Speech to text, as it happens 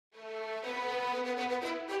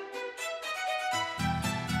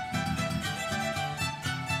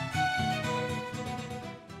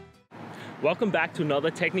Welcome back to another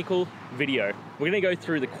technical video. We're gonna go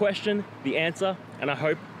through the question, the answer, and I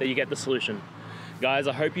hope that you get the solution. Guys,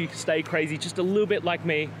 I hope you stay crazy just a little bit like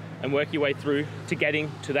me and work your way through to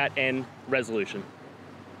getting to that end resolution.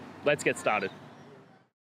 Let's get started.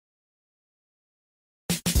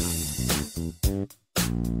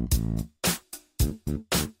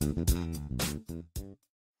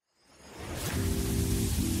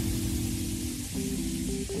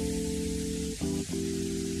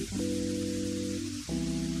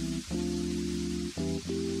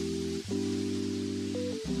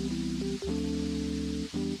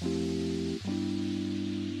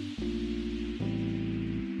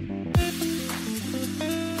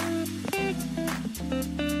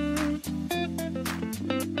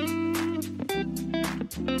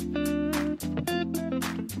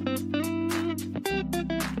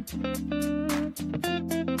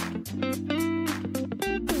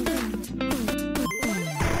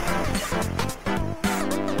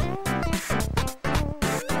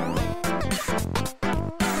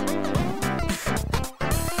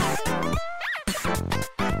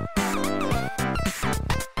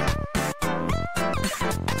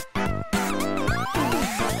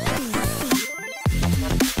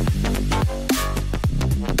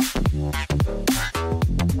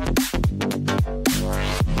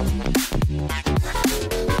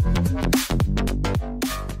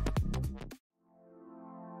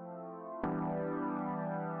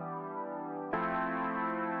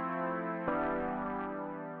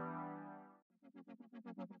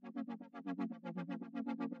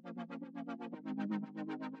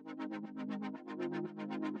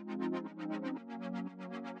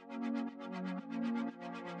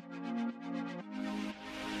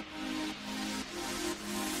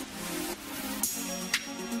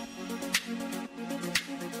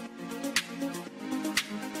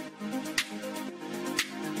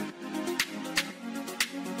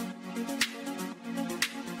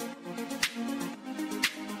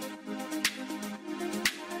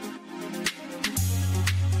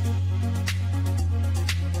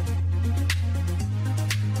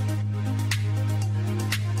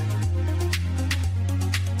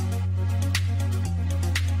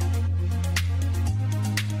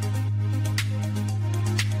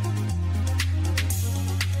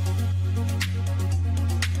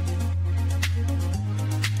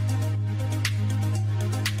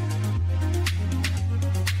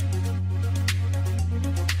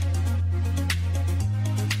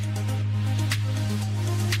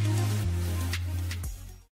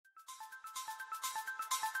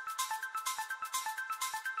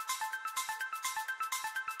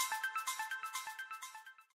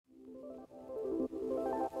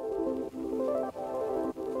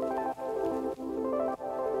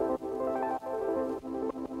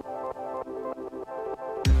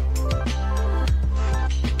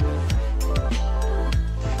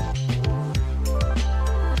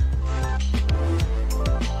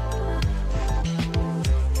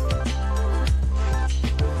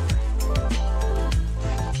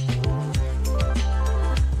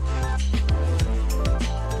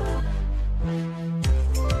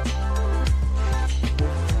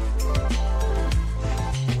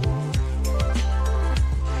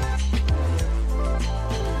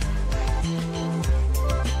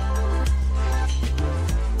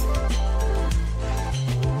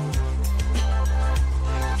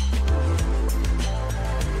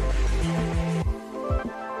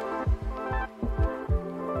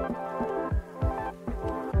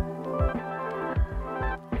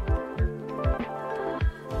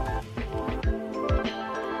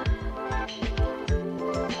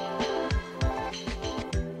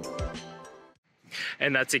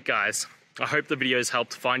 And that's it, guys. I hope the video has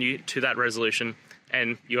helped find you to that resolution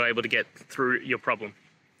and you're able to get through your problem.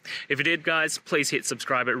 If it did, guys, please hit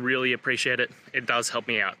subscribe. I really appreciate it. It does help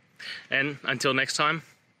me out. And until next time,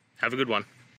 have a good one.